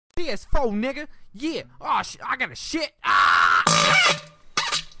PS4, nigga. Yeah. Oh, shit. I got a shit. Ah!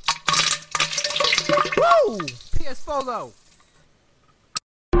 Woo! PS4 though.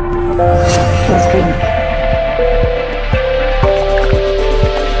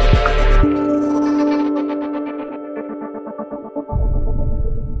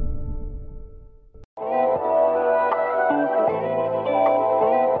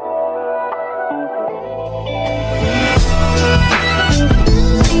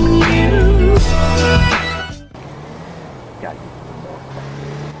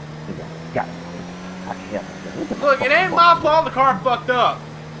 Look, it ain't my fault the car fucked up.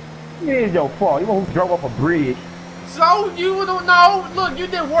 It is your fault. You know who drove off a bridge. So you don't know? Look, you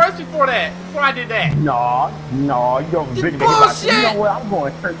did worse before that. Before I did that. No, you don't Bullshit. You know what? I'm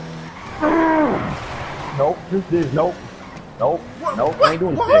going first. Nope, nope. What? I ain't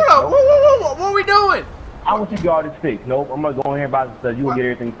doing this. Hold up. What are we doing? I want you to get all this fixed. Nope, I'm gonna go in here by the stuff. You will get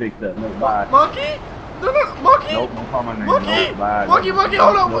everything fixed up. No, bye. Monkey? No, Monkey? Nope, don't call my name. Monkey? No, bye. Monkey,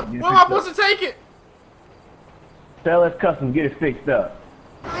 hold up. Where am I supposed to take it? Tell us custom, get it fixed up.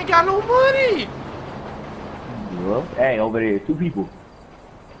 I ain't got no money. Well, hey, over there, 2 people.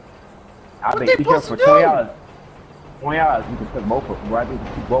 I What think they t-shirts supposed for to do? $20. $20, you can put both of them. Right, you can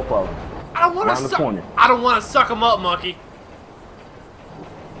keep both of them. I don't want to suck. I don't want to suck them up, Monkey.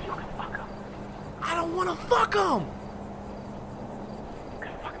 I don't want to fuck them.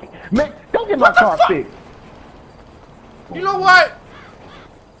 Man, don't get my car fixed. You know what?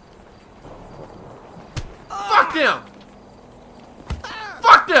 Fuck them.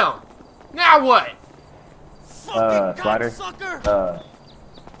 Fuck them. Now what? Spider.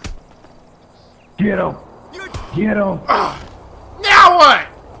 Get him. Get him. Now what?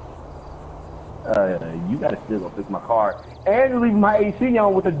 You gotta still go fix my car. And you're leaving my AC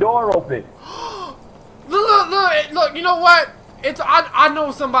on with the door open. Look, you know what? I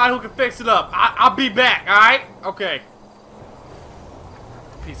know somebody who can fix it up. I'll be back, alright? Okay.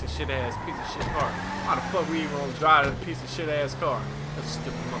 Piece of shit car. How the fuck we even gonna drive this piece of shit ass car? That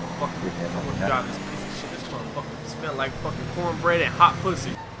stupid motherfucker. I'm gonna drive this piece of shit. This motherfucker smell like fucking cornbread and hot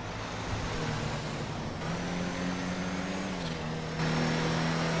pussy.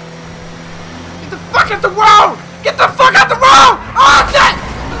 Get the fuck out the road! Get the fuck out the road! Oh shit!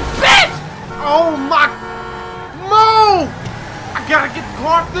 Bitch! Oh my... Move! I gotta get the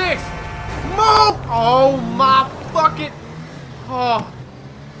car fixed! Move! Oh my fucking...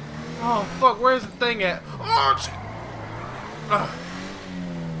 Oh fuck, where's the thing at? Oh shit!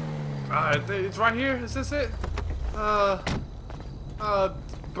 It's right here, is this it?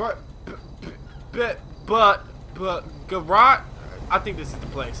 But, garage? I think this is the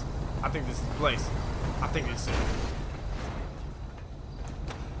place. I think this is it.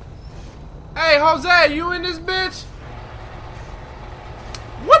 Hey, Jose, you in this bitch?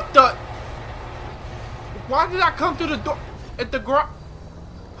 What the? Why did I come through the door at the garage?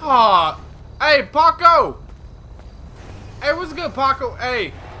 Hey, Paco. Hey, what's good, Paco?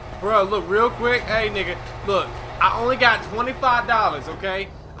 Hey, bro, look, real quick. Hey, nigga, look, I only got $25, okay?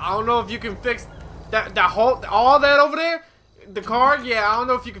 I don't know if you can fix all that over there. The card, yeah, I don't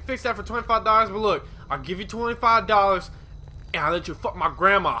know if you can fix that for $25, but look, I'll give you $25 and I'll let you fuck my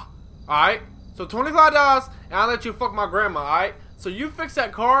grandma, alright? So $25 and I'll let you fuck my grandma, alright? So you fix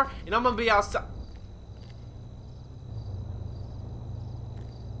that car and I'm gonna be outside.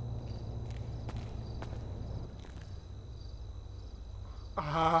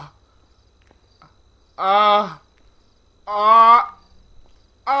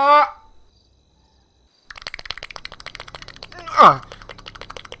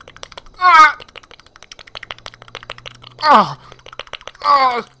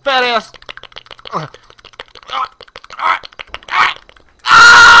 Fat ass.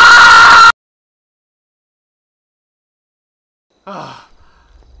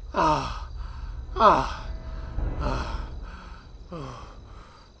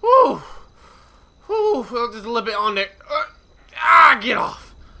 Just a little bit on there. Get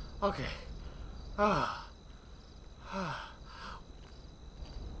off. Okay.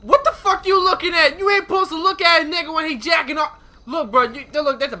 What the fuck you looking at? You ain't supposed to look at a nigga when he jacking off. Look, bro.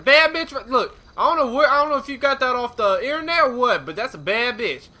 Look, that's a bad bitch. Look, I don't know if you got that off the internet or what, but that's a bad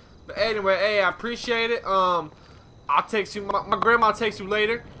bitch. But anyway, hey, I appreciate it. I'll text you. My grandma text you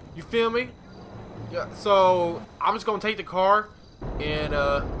later. You feel me? Yeah. So I'm just gonna take the car. And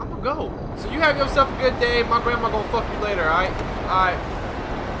I'm gonna go. So you have yourself a good day. My grandma gonna fuck you later, alright? Alright.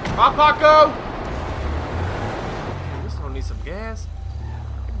 Bye, Paco! Man, this don't need some gas.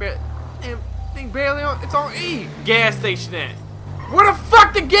 Damn, thing barely on. It's on E. Gas station at. Where the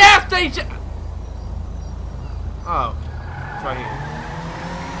fuck the gas station? Oh, it's right here.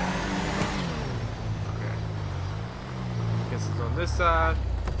 this is on this side.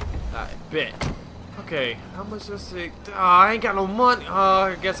 I bet. Okay, how much does it? I ain't got no money.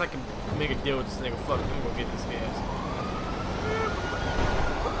 I guess I can make a deal with this nigga. Fuck, I'm gonna get this gas.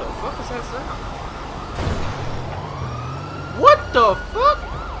 What the fuck is that sound? What the fuck?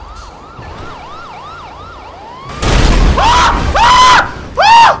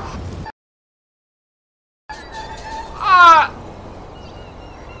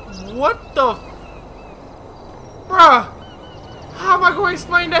 What the? Bruh, how am I going to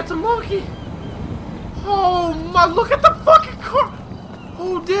explain that to Monkey? Oh my, look at the fucking car.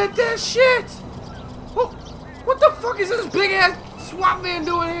 Who did that shit? What the fuck is this big ass SWAT man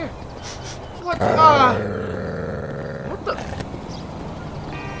doing here? What the?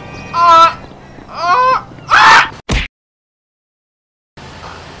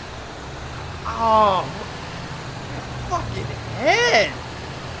 Oh, fucking head.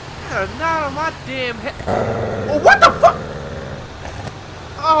 Not on my damn head. Oh, what the fuck?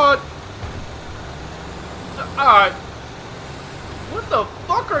 What the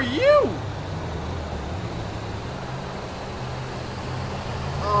fuck are you?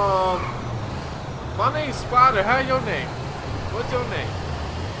 My name's Spider. How's your name? What's your name?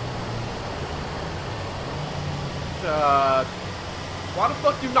 Why the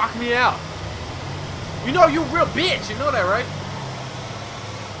fuck you knock me out? You know you a real bitch. You know that, right?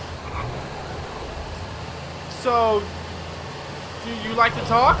 So, do you like to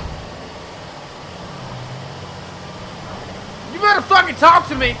talk? You better fucking talk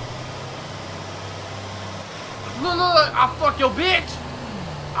to me. Look, I'll fuck your bitch.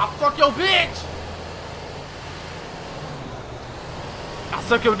 I'll fuck your bitch. I'll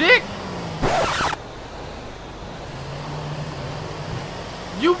suck your dick.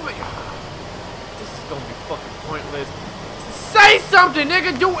 This is gonna be fucking pointless. Say something,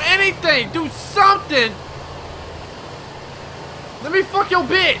 nigga. Do anything. Do something. Let me fuck your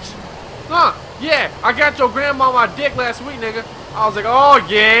bitch. Huh? Yeah, I got your grandma on my dick last week, nigga. I was like, oh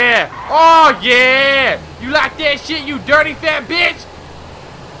yeah. Oh yeah. You like that shit, you dirty fat bitch?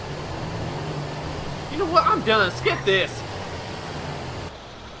 You know what? I'm done. Skip this.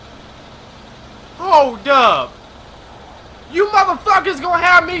 Hold up. You motherfuckers gonna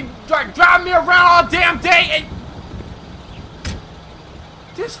have me drive me around all damn day and...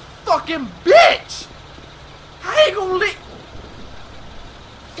 This fucking bitch. How you gonna leave?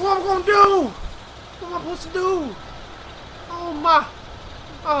 What am I gonna do? What am I supposed to do? Oh my!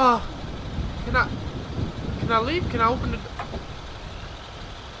 Can I leave? Can I open the?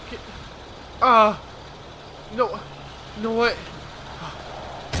 You know what?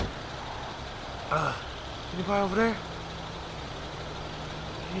 Anybody over there?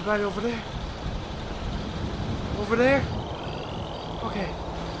 Anybody over there? Over there? Okay.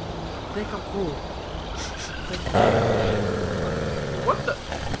 I think I'm cool. What the?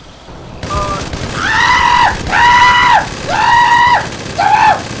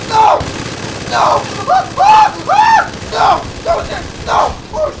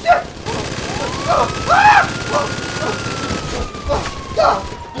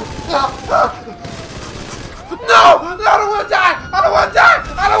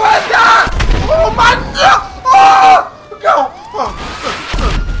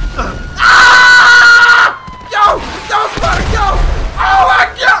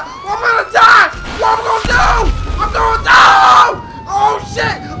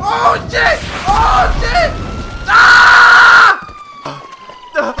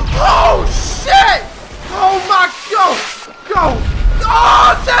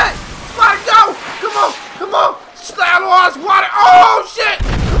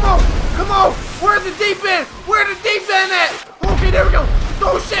 Where's the deep end? Where's the deep end at? Okay, there we go.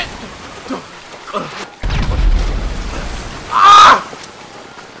 Oh shit!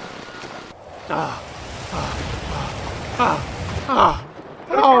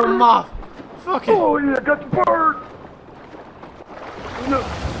 Oh my fucking! Oh yeah, got the bird. No.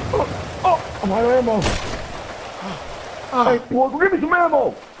 Oh, I'm out of ammo. Hey, boy, go give me some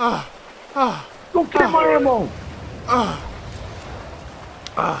ammo. Go get my ammo.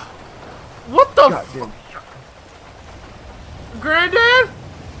 What the f? Granddad?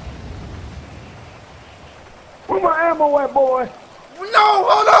 Where my ammo at, boy? No,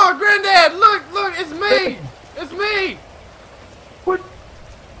 hold on, Granddad. Look, it's me. It's me. What?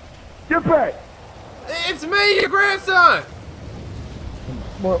 Get back. It's me, your grandson.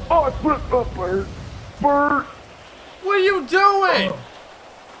 Oh, I flipped up, bird. Bird. What are you doing?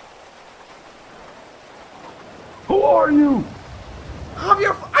 Who are you?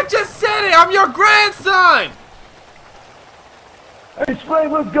 I just said it. I'm your grandson. Hey,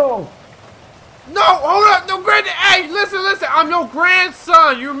 Slave, let's go. No, hold up. No, granddad. Hey, listen. I'm your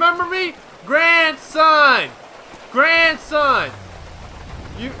grandson. You remember me? Grandson.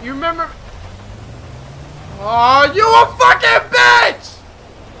 You remember? Oh, you a fucking bitch!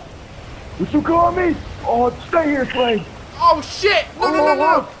 What you call me? Oh, stay here, Slade. Oh shit! No!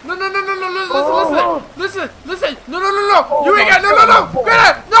 Listen! No! You ain't got no!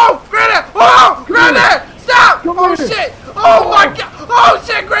 Granddad! Oh, Granddad! Stop! Oh shit! Oh my god! Oh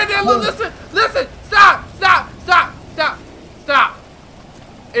shit, Granddad! Listen! Stop!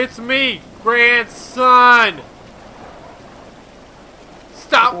 It's me, grandson.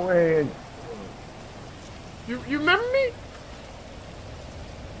 Stop! You remember me?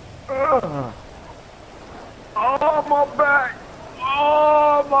 Oh, my back!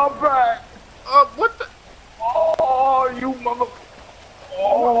 Oh, my back! What the? Oh, you mother...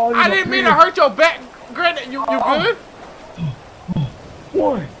 Oh, I didn't mean to hurt your back, Granddad. You good?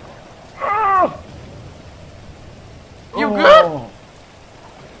 What? You good?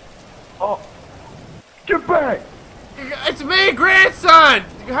 Oh, get back! It's me, grandson!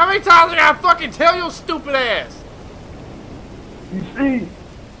 How many times I gotta fucking tell your stupid ass? You see,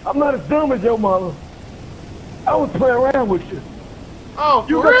 I'm not as dumb as your mother. I was playing around with you. Oh,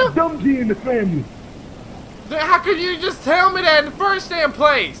 You for real? got the dumb G in the family. Then how could you just tell me that in the first damn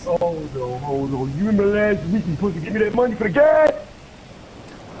place? Hold on. You remember last week you supposed to give me that money for the gas?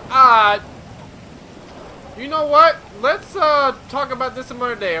 You know what? Let's talk about this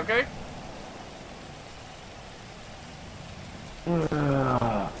another day, okay?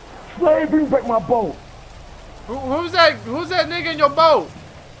 Slade, bring back my boat. Who's that nigga in your boat?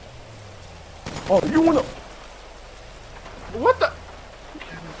 Oh, you wanna... What the?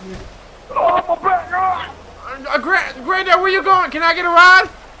 Oh, my back! Granddad, where you going? Can I get a ride?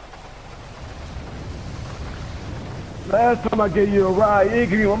 Last time I gave you a ride, you didn't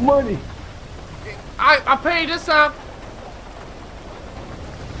give me my money. I paid this time.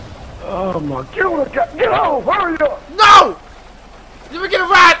 Oh my, get on, hurry up! No! Let me get a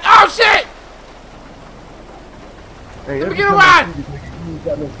ride. Oh shit! Hey, Let me get a ride. You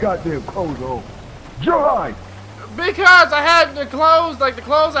got no goddamn clothes on. Joy! Because I had the clothes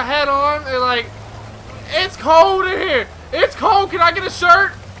I had on, and like, it's cold in here. It's cold. Can I get a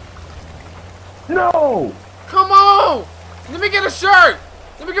shirt? No! Come on! Let me get a shirt.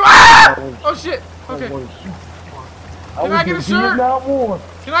 Let me get. Ah! Oh shit. Okay. Can I get a shirt?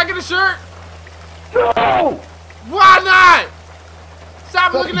 Can I get a shirt? No! Why not?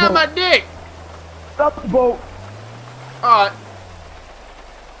 Stop looking at my dick. Stop the boat. Alright.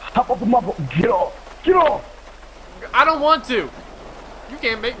 Hop up in my boat. Get off. Get off. I don't want to. You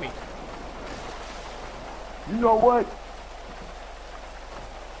can't make me. You know what?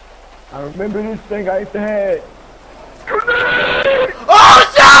 I remember this thing I used to have. Oh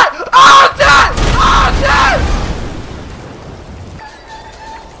shit! Oh shit! Oh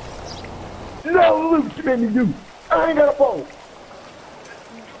shit! No, look what you made me do. I ain't got a boat.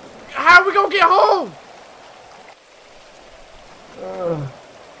 How we gonna get home?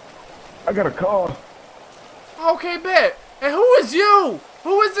 I got a car. Okay, bet. And who is you?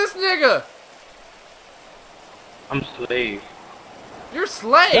 Who is this nigga? I'm Slave. You're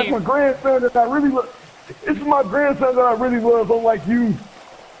Slave? That's my grandson that I really love. This is my grandson that I really love, unlike you.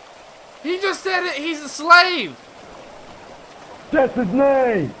 He just said it. He's a slave. That's his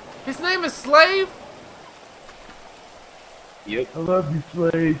name. His name is Slave? Yep. I love you,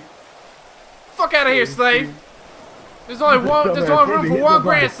 Slade. Fuck out of here, Slave. There's only room for one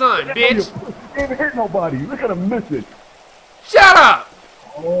grandson, bitch. You ain't hit nobody. Look at him missing. Shut up!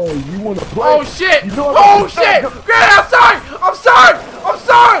 Oh, you want to play? Oh shit! You know Oh shit! Granny, I'm sorry! I'm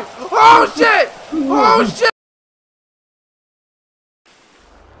sorry! Oh shit! Oh shit!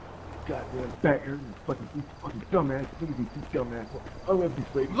 Goddamn back here, you fucking dumbass. Look at you dumbass. I love you,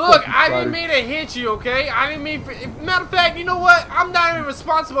 Slade. Look, I didn't mean to hit you, okay? I didn't mean for... Matter of fact, you know what? I'm not even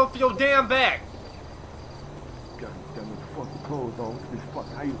responsible for your damn back. Goddamn fucking clothes on. Look at this fuck.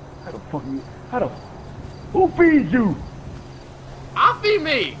 How the who feeds you? I'll feed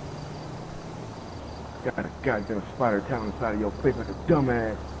me. Got a goddamn spider down inside of your face like a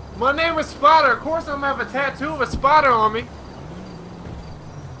dumbass. My name is Spider. Of course I'm gonna have a tattoo of a spider on me.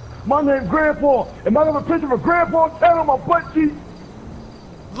 My name's Grandpa. Am I gonna have a picture of a grandpa tat on my butt cheek?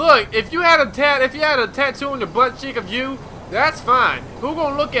 Look, if you had a tattoo on your butt cheek of you, that's fine. Who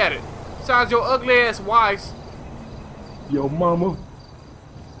gonna look at it? Besides your ugly ass wives. Yo, mama.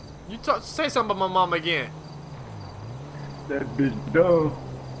 You say something about my mama again. That bitch dumb.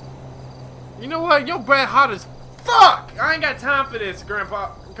 You know what? Your breath hot as fuck. I ain't got time for this,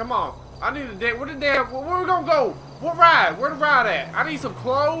 Grandpa. Come on. I need a date. Where we gonna go? What ride? Where the ride at? I need some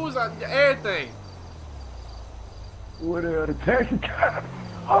clothes, everything. What the taxi cab?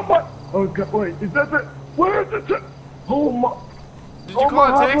 How much? Oh God, wait, is that the? Where is the taxi? Oh my! Did you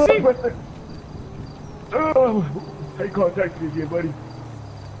call a taxi? Hey, call a taxi again, buddy.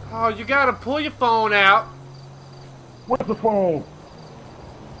 Oh, you gotta pull your phone out. What's the phone?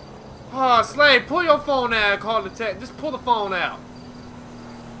 Oh, Slave, pull your phone out and call the taxi. Just pull the phone out.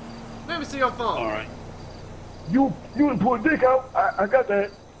 Let me see your phone. All right. You didn't pull a dick out. I got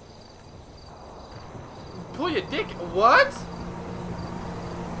that. Pull your dick? What?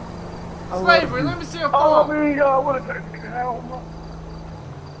 Slavery, let me see your phone. Oh, I mean, what a taxi cab.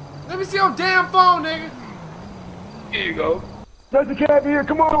 Let me see your damn phone, nigga. Here you go. Taxi cab here,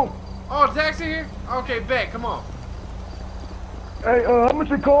 come on. Oh, the taxi here? Okay, bet, come on. Hey, how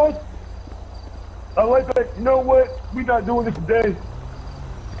much it cost? I like that. You know what? We not doing this today.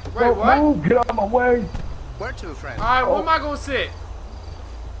 Wait, what? Move, get out of my way. Where to, friend? Alright, where am I gonna sit?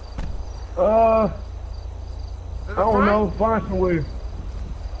 I don't know. Find somewhere.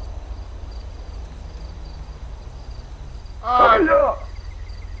 Hurry up!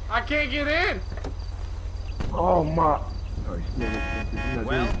 I can't get in. Oh my!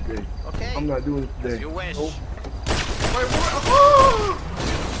 Well, okay. I'm not doing it today. As you wish. Nope. Wait, what? Oh!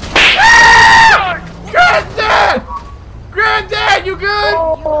 Ah! Granddad! Granddad, you good?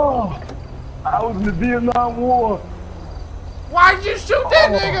 Oh! I was in the Vietnam War. Why'd you shoot that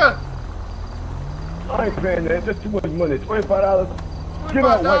nigga? I ain't paying that. That's too much money. $25. Get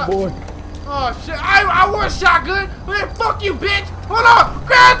out, white boy. Oh shit! I want a shotgun. Man, fuck you, bitch! Hold on,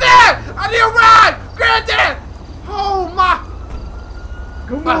 Granddad! I need a ride, Granddad! Oh my!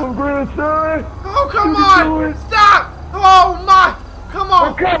 Come on, grandson. Oh come You can do on! it. Stop! Oh my! Come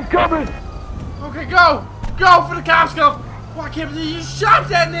on! The cops coming. Okay, go! Go for the cops come! Why can't believe you shot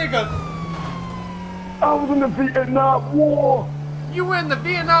that nigga? I was in the Vietnam War. You were in the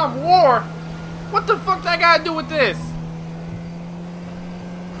Vietnam War? What the fuck that got to do with this?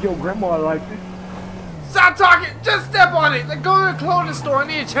 Yo, grandma liked it. Stop talking! Just step on it! Like, go to the clothing store, I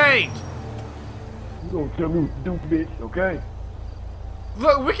need a change! You don't tell me what to do, bitch, okay?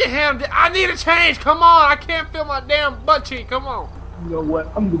 Look, we can handle it. I need a change! Come on! I can't feel my damn butt cheek! Come on! You know what?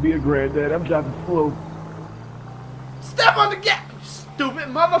 I'm gonna be a granddad. I'm driving slow. Step on the gas! You stupid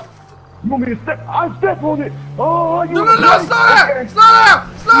mother... You want me to step? I step on it. Oh, you No, slow down! okay. Slow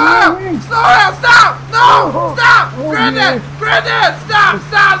down! Slow down! Slow down! Stop! No! Stop! Oh, Granddad! yeah. Granddad! Stop!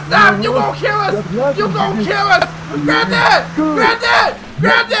 Stop! Stop! You gonna kill us! You gonna kill us! Granddad! Granddad!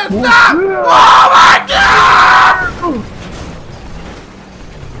 Granddad! Stop! Oh my God!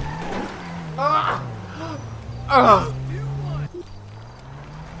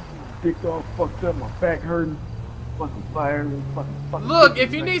 Dick all fucked up. My back hurting. Fucking fire. Fucking Look,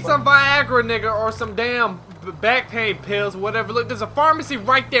 if you need some Viagra, nigga, or some damn back pain pills, whatever, look, there's a pharmacy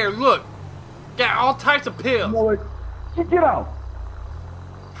right there. Look, got all types of pills. You know what? Get out.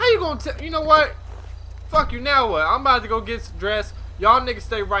 How you gonna tell? You know what? Fuck you. Now what? I'm about to go get dressed. Y'all niggas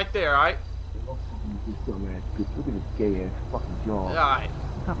stay right there, alright? Look at this gay ass fucking jaw. Alright.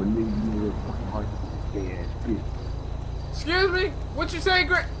 What type of nigga you little fucking heart? Gay ass bitch. Excuse me? What you say,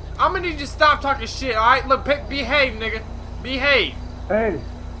 Greg? I'm gonna need you to stop talking shit, alright? Look, behave, nigga. Behave. Hey,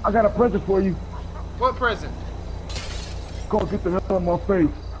 I got a present for you. What present? Go get the hell out of my face.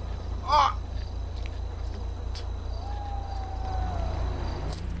 Oh.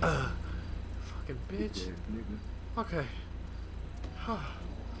 Fucking bitch. Okay.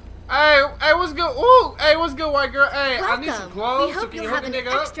 Hey, what's good? Ooh, hey, what's good, white girl? Hey, Welcome. I need some clothes. We So hope can you you'll hook have a an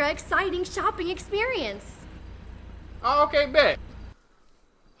nigga up? extra exciting shopping experience. Oh, okay, bet.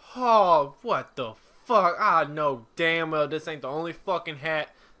 Oh, what the fuck? I know damn well this ain't the only fucking hat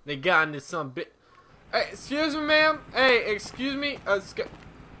they got in this some bit. Hey, excuse me, ma'am. Hey, excuse me.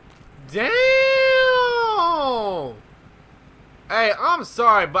 Damn. Hey, I'm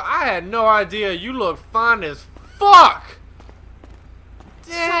sorry, but I had no idea you look fine as fuck.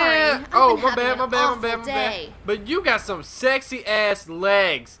 Damn. Sorry, Oh, I've my been bad. having an awful day. But you got some sexy ass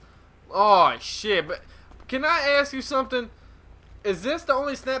legs. Oh shit. But can I ask you something? Is this the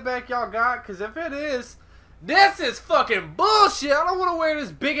only snapback y'all got? Cause if it is, this is fucking bullshit. I don't want to wear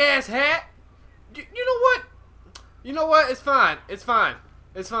this big ass hat. You know what? You know what? It's fine. It's fine.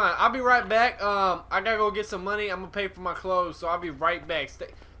 It's fine. I'll be right back. I gotta go get some money. I'm gonna pay for my clothes, so I'll be right back.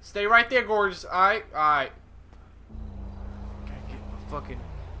 Stay right there, gorgeous. All right. Gotta get my fucking.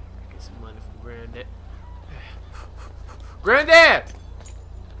 Get some money from Granddad. Granddad.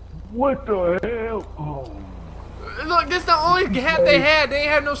 What the hell? Oh. Look, this the only hat they had. They ain't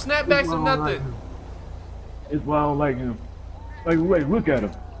had no snapbacks or nothing. It's why I don't like him. Like, wait, look at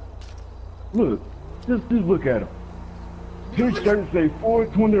him. Look. Just look at him. His shirt say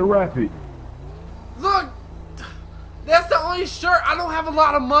 420 Rapid. Look, that's the only shirt. I don't have a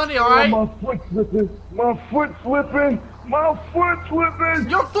lot of money, alright? My foot slipping. My foot slipping. My foot slipping.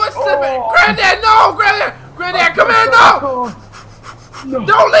 Your foot slipping. Granddad, no! Granddad, come here, no! No.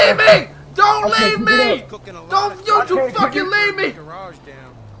 Don't leave me! Don't leave me! Cooking a lot Don't of you two can't fucking pick leave me! garage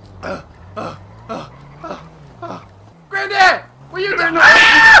down. Granddad! Where you doing?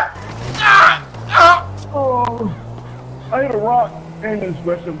 Oh, I hit a rock and it's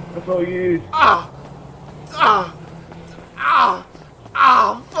special. That's all he is.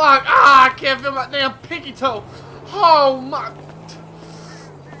 Fuck! I can't feel my damn pinky toe. Oh my!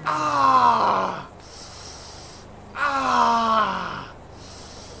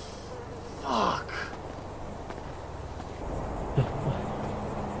 Fuck!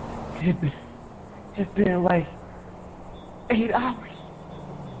 It's been like 8 hours.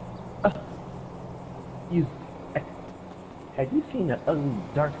 Have you seen an ugly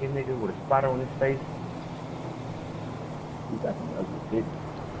dark-skinned nigga with a spider on his face? He got some ugly shit.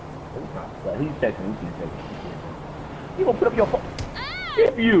 He's texting me. You gonna put up your phone?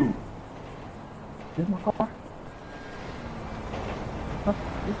 If you! This is my car? Huh?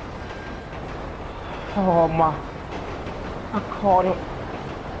 Oh my! I caught him.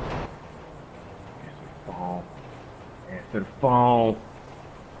 Answer the phone.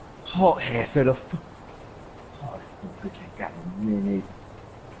 Oh, answer the phone. Oh, this bitch ain't got a minute.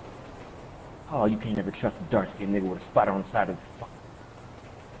 Oh, you can't ever trust a dark-skinned nigga with a spider on the side of the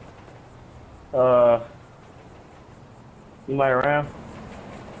phone. Anybody around?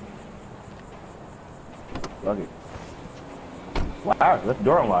 Fuck it. Wow, left the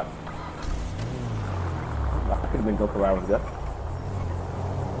door unlocked. I could have been go for hours ago.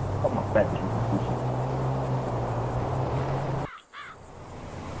 Oh my fat bitch.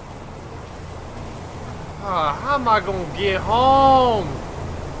 How am I gonna get home?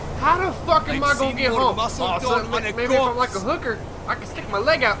 How the fuck am I gonna get home? So maybe if I'm like a hooker, I can stick my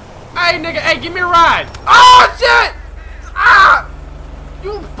leg out. Hey nigga, hey, give me a ride. Oh shit! Ah!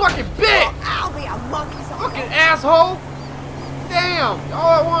 You fucking bitch! I'll be a monkey's Fucking asshole! Damn! All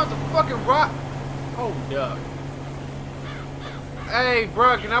I want is a fucking rock. Oh duck. Hey,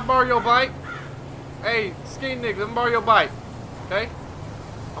 bruh, can I borrow your bike? Hey, skinny nigga, let me borrow your bike. Okay?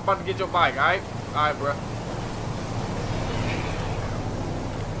 I'm about to get your bike, alright? Alright, bruh.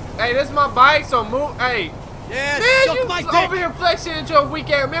 Hey, this is my bike, so move. Hey. Yeah, man, suck you my over dick. here flexing into a weak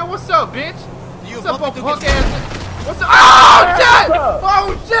ass. Man, what's up, bitch? You What's up, bumpy old punk looking- ass? What's up? Oh, shit!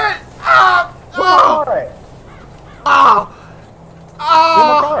 Oh, shit! Ah! Oh!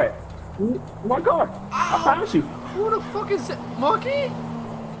 Oh! My car. I promise you. Who the fuck is that? Monkey?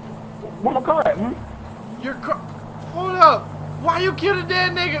 Where my car at, Your car. Hold up. Why you killed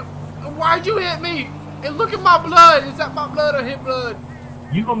that nigga? Why'd you hit me? And look at my blood. Is that my blood or his blood?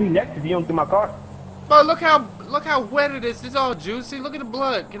 You gonna be next if you don't get my car. But look how wet it is. It's all juicy. Look at the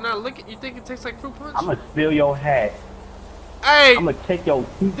blood. Can I lick it? You think it tastes like fruit punch? I'm gonna steal your hat. Hey, I'm gonna take your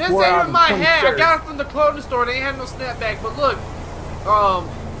this ain't even my hat. I got it from the clothing store. They ain't had no snapback. But look, all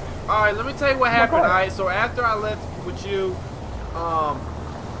right. Let me tell you what happened. All right. So after I left with you, I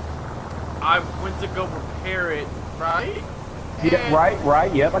went to go repair it. Right? Yeah, right.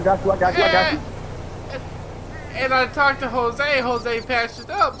 Yep, I got you. And I talked to Jose. Jose patched it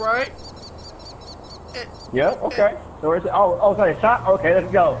up, right? Yep, okay. So it's sorry, shot? Okay,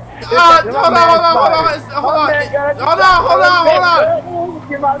 let's go. Hold on.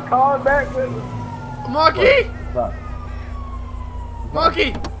 Get my car back, man.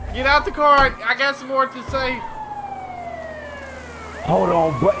 Monkey, get out the car. I got some more to say. Hold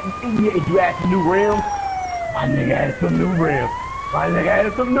on, but you had some new rims? My nigga had some new rims.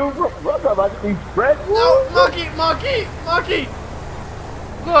 What's up, about to be fresh? No, monkey.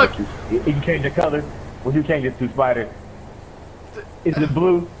 Look. You can change the color. What you change it to, Spider? Is it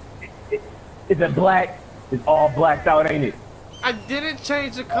blue? Is it black? It's all blacked out, ain't it? I didn't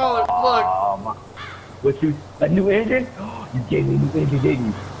change the color. Look. Oh, my. What you, a new engine? You gave me a new engine, didn't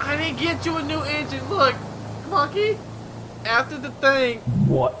you? I didn't get you a new engine. Look, monkey. After the thing.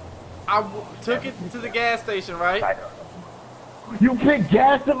 What? I took it to the gas station, right? You put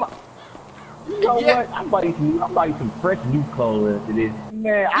gas in my... You know Yeah. what? I'm buying some fresh new clothes after this.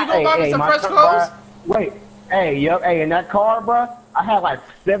 Man, You gonna buy me some fresh clothes? Wait, in that car, bruh, I had like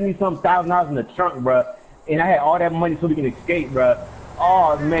 $70-some thousand in the trunk, bruh, and I had all that money so we can escape, bruh.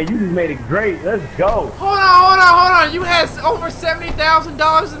 Oh man, you just made it great. Let's go. Hold on. You had over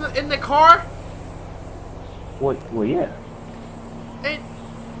 $70,000 in the car? Well, yeah. And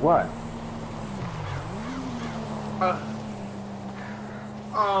What?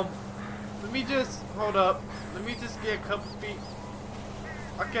 Let me just hold up. Let me just get a couple feet.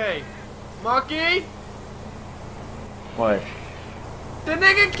 Okay, Monkey. What? The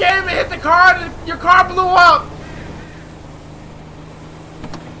nigga came and hit the car, and your car blew up.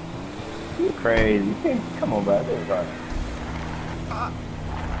 You crazy? Come on, bro. It's alright.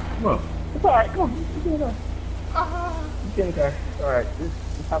 Come on. It's alright. Come on. You get in the car. You get in the car. It's alright.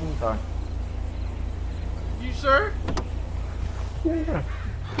 Just hop in the car. You sure? Get in the car.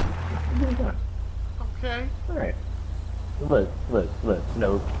 Get in the car. Okay. Alright. Look.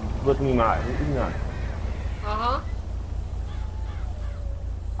 No. Look me in my eyes. Look me in my eyes.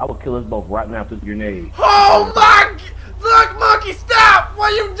 I will kill us both right now with a grenade. Oh my! Look, Monkey, stop!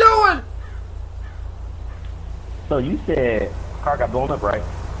 What are you doing? So you said car got blown up, right?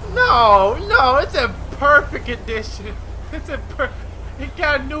 No, it's a perfect condition. It's a it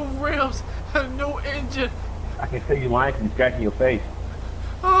got new rims, a new engine. I can feel you lying because you're scratching your face.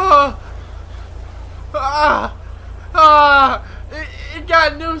 It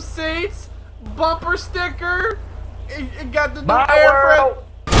got new seats, bumper sticker. It got the new Bye, air world.